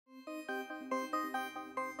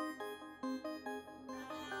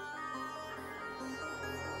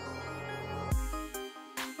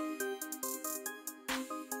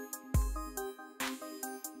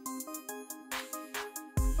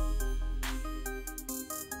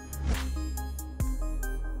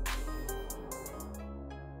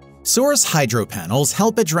Source hydro panels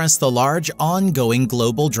help address the large, ongoing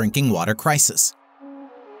global drinking water crisis.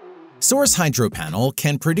 Source hydro panel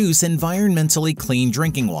can produce environmentally clean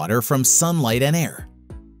drinking water from sunlight and air.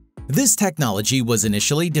 This technology was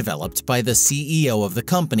initially developed by the CEO of the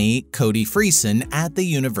company, Cody Friesen, at the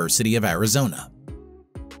University of Arizona.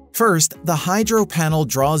 First, the hydro panel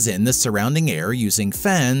draws in the surrounding air using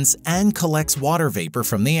fans and collects water vapor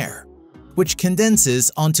from the air, which condenses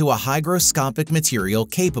onto a hygroscopic material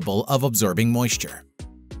capable of absorbing moisture.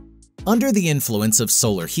 Under the influence of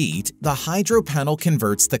solar heat, the hydro panel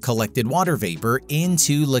converts the collected water vapor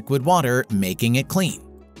into liquid water, making it clean.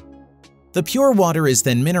 The pure water is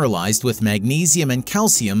then mineralized with magnesium and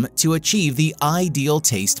calcium to achieve the ideal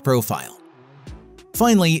taste profile.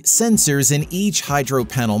 Finally, sensors in each hydro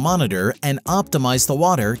panel monitor and optimize the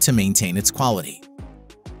water to maintain its quality.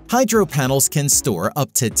 Hydro panels can store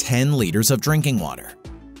up to 10 liters of drinking water.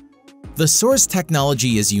 The Source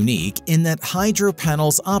technology is unique in that hydro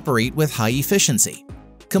panels operate with high efficiency,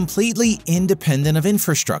 completely independent of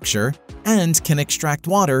infrastructure, and can extract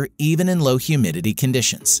water even in low humidity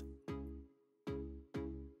conditions.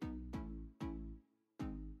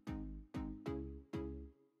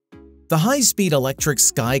 The high-speed electric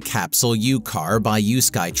Sky Capsule U-Car by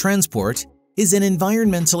U-Sky Transport is an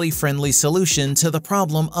environmentally friendly solution to the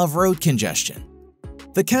problem of road congestion.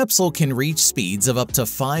 The capsule can reach speeds of up to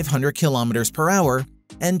 500 km per hour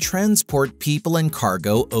and transport people and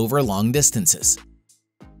cargo over long distances.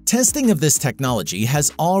 Testing of this technology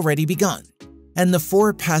has already begun, and the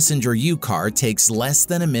 4-passenger U-Car takes less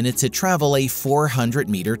than a minute to travel a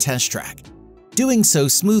 400-meter test track, doing so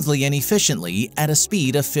smoothly and efficiently at a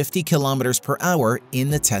speed of 50 km per hour in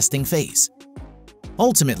the testing phase.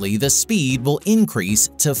 Ultimately, the speed will increase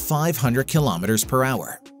to 500 km per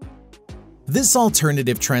hour. This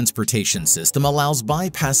alternative transportation system allows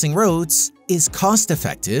bypassing roads, is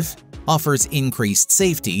cost-effective, offers increased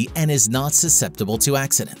safety, and is not susceptible to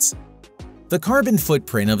accidents. The carbon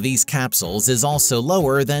footprint of these capsules is also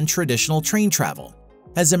lower than traditional train travel,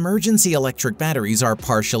 as emergency electric batteries are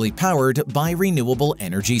partially powered by renewable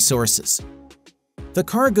energy sources. The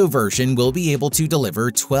cargo version will be able to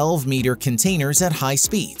deliver 12-meter containers at high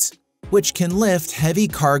speeds, which can lift heavy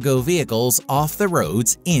cargo vehicles off the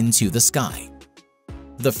roads into the sky.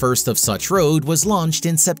 The first of such road was launched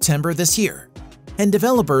in September this year, and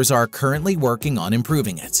developers are currently working on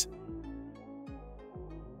improving it.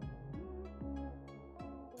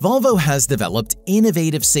 Volvo has developed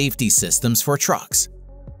innovative safety systems for trucks.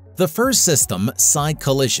 The first system, Side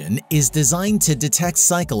Collision, is designed to detect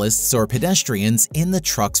cyclists or pedestrians in the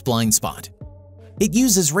truck's blind spot. It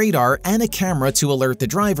uses radar and a camera to alert the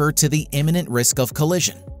driver to the imminent risk of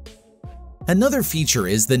collision. Another feature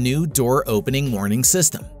is the new door opening warning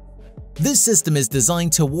system. This system is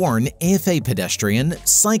designed to warn if a pedestrian,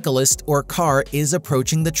 cyclist, or car is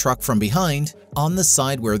approaching the truck from behind on the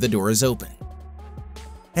side where the door is open.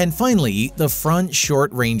 And finally, the front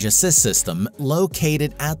short-range assist system,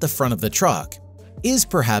 located at the front of the truck, is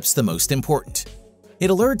perhaps the most important. It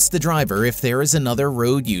alerts the driver if there is another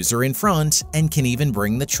road user in front and can even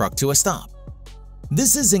bring the truck to a stop.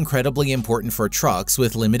 This is incredibly important for trucks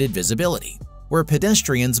with limited visibility, where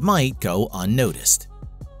pedestrians might go unnoticed.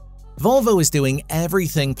 Volvo is doing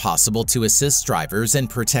everything possible to assist drivers and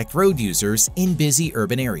protect road users in busy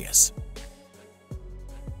urban areas.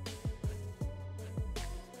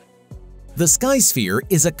 The Skysphere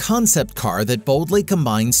is a concept car that boldly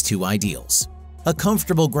combines two ideals: a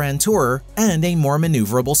comfortable grand tourer and a more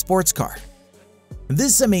maneuverable sports car.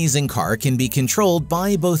 This amazing car can be controlled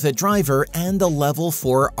by both a driver and a Level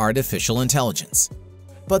 4 artificial intelligence.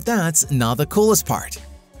 But that's not the coolest part.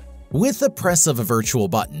 With the press of a virtual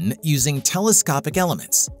button using telescopic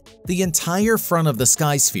elements, the entire front of the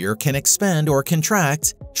Skysphere can expand or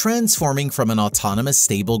contract, transforming from an autonomous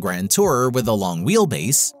stable grand tourer with a long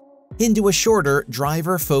wheelbase into a shorter,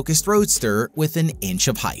 driver-focused roadster with an inch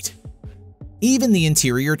of height. Even the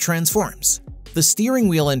interior transforms. The steering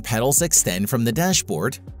wheel and pedals extend from the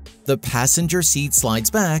dashboard, the passenger seat slides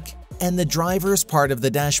back, and the driver's part of the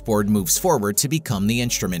dashboard moves forward to become the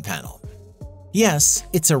instrument panel. Yes,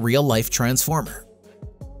 it's a real-life transformer.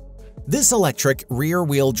 This electric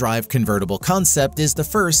rear-wheel drive convertible concept is the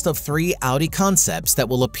first of 3 Audi concepts that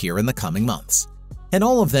will appear in the coming months, and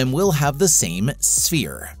all of them will have the same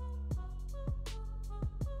sphere.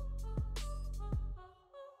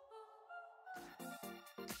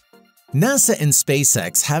 NASA and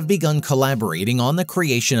SpaceX have begun collaborating on the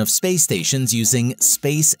creation of space stations using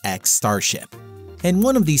SpaceX Starship, and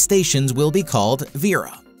one of these stations will be called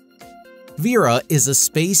Vera. Vera is a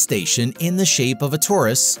space station in the shape of a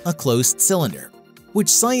torus, a closed cylinder. which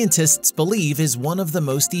scientists believe is one of the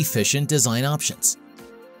most efficient design options.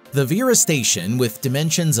 The Vera station, with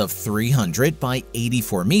dimensions of 300 by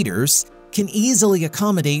 84 meters, can easily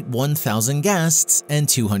accommodate 1,000 guests and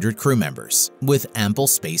 200 crew members, with ample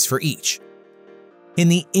space for each. In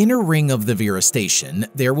the inner ring of the Vera station,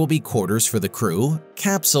 there will be quarters for the crew,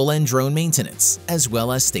 capsule and drone maintenance, as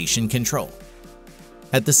well as station control.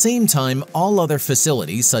 At the same time, all other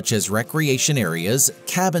facilities such as recreation areas,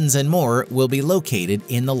 cabins, and more will be located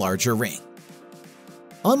in the larger ring.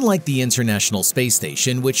 Unlike the International Space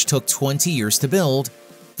Station, which took 20 years to build,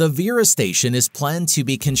 the Vera station is planned to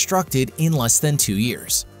be constructed in less than 2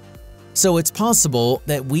 years. So it's possible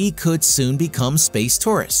that we could soon become space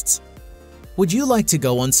tourists. Would you like to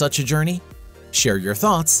go on such a journey? Share your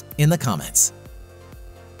thoughts in the comments.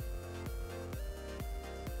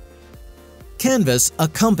 Canvas, a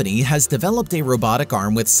company, has developed a robotic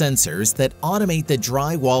arm with sensors that automate the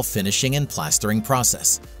drywall finishing and plastering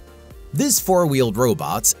process. This four-wheeled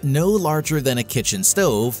robot, no larger than a kitchen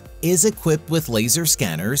stove, is equipped with laser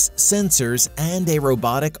scanners, sensors, and a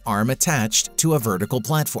robotic arm attached to a vertical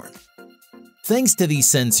platform. Thanks to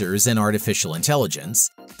these sensors and artificial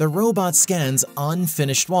intelligence, the robot scans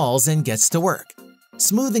unfinished walls and gets to work,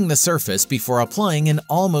 smoothing the surface before applying an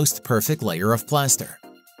almost perfect layer of plaster.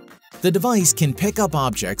 The device can pick up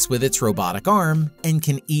objects with its robotic arm and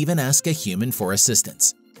can even ask a human for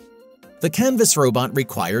assistance. The Canvas robot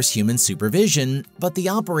requires human supervision, but the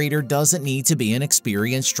operator doesn't need to be an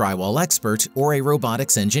experienced drywall expert or a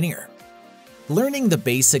robotics engineer. Learning the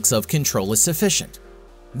basics of control is sufficient.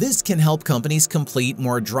 This can help companies complete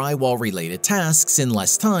more drywall-related tasks in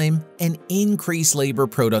less time and increase labor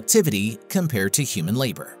productivity compared to human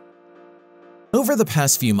labor. Over the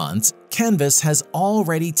past few months, Canvas has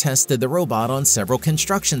already tested the robot on several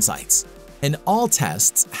construction sites, and all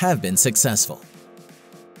tests have been successful.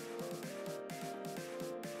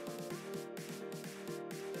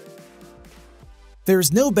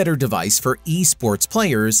 There's no better device for esports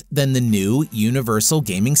players than the new universal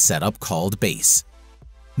gaming setup called Base.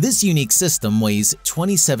 This unique system weighs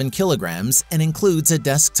 27 kilograms and includes a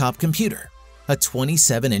desktop computer, a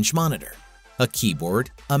 27-inch monitor, a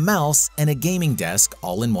keyboard, a mouse, and a gaming desk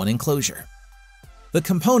all in one enclosure. The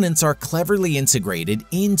components are cleverly integrated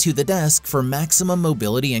into the desk for maximum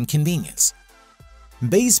mobility and convenience.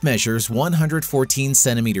 Base measures 114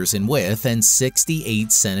 centimeters in width and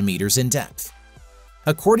 68 centimeters in depth.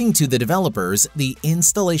 According to the developers, the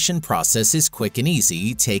installation process is quick and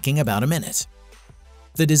easy, taking about a minute.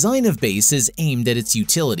 The design of Base is aimed at its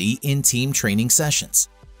utility in team training sessions.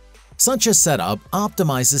 Such a setup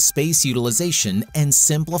optimizes space utilization and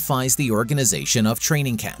simplifies the organization of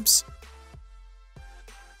training camps.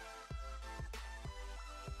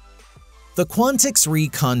 The Quantix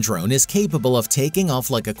Recon drone is capable of taking off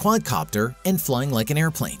like a quadcopter and flying like an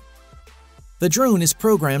airplane. The drone is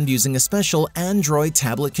programmed using a special Android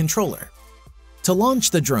tablet controller. To launch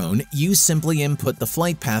the drone, you simply input the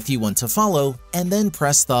flight path you want to follow and then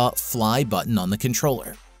press the Fly button on the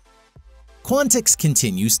controller. Quantix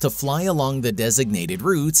continues to fly along the designated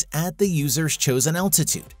routes at the user's chosen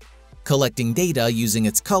altitude, collecting data using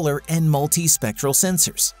its color and multispectral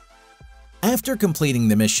sensors. After completing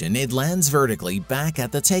the mission, it lands vertically back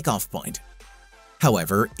at the takeoff point.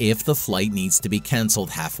 However, if the flight needs to be cancelled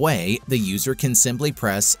halfway, the user can simply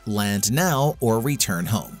press Land Now or Return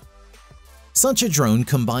Home. Such a drone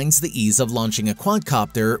combines the ease of launching a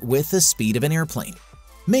quadcopter with the speed of an airplane,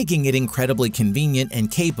 making it incredibly convenient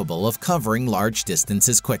and capable of covering large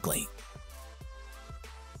distances quickly.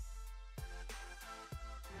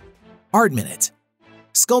 Art Minute.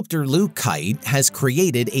 Sculptor Luke Kite has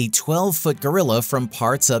created a 12-foot gorilla from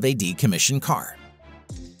parts of a decommissioned car.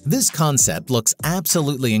 This concept looks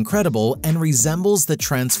absolutely incredible and resembles the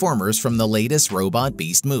Transformers from the latest Robot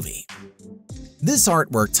Beast movie. This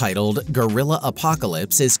artwork, titled Gorilla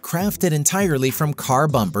Apocalypse, is crafted entirely from car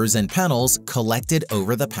bumpers and panels collected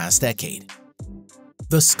over the past decade.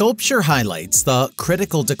 The sculpture highlights the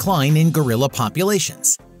critical decline in gorilla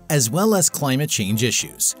populations, as well as climate change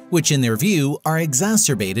issues, which in their view are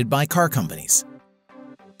exacerbated by car companies.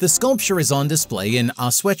 The sculpture is on display in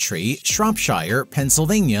Oswestry, Shropshire,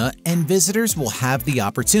 Pennsylvania, and visitors will have the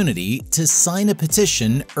opportunity to sign a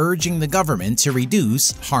petition urging the government to reduce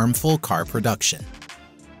harmful car production.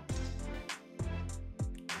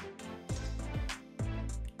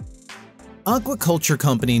 Aquaculture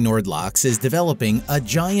company Nordlaks is developing a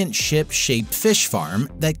giant ship-shaped fish farm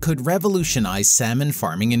that could revolutionize salmon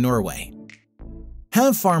farming in Norway.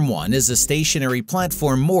 Hav Farm 1 is a stationary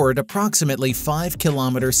platform moored approximately 5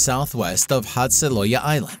 kilometers southwest of Hadseloya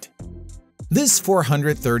Island. This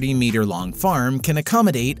 430-meter-long farm can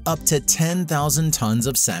accommodate up to 10,000 tons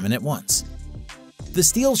of salmon at once. The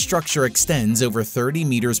steel structure extends over 30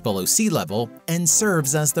 meters below sea level and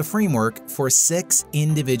serves as the framework for 6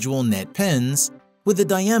 individual net pens with a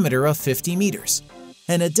diameter of 50 meters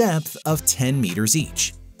and a depth of 10 meters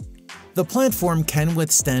each. The platform can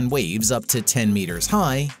withstand waves up to 10 meters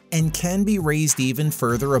high and can be raised even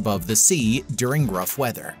further above the sea during rough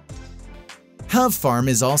weather. Have Farm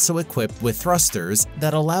is also equipped with thrusters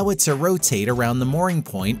that allow it to rotate around the mooring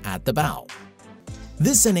point at the bow.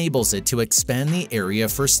 This enables it to expand the area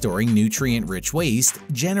for storing nutrient-rich waste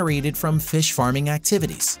generated from fish farming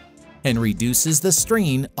activities and reduces the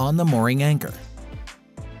strain on the mooring anchor.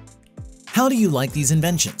 How do you like these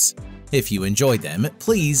inventions? If you enjoyed them,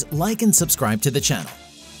 please like and subscribe to the channel.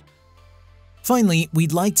 Finally,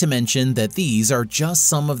 we'd like to mention that these are just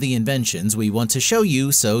some of the inventions we want to show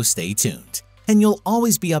you, so stay tuned, and you'll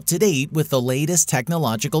always be up to date with the latest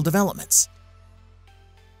technological developments.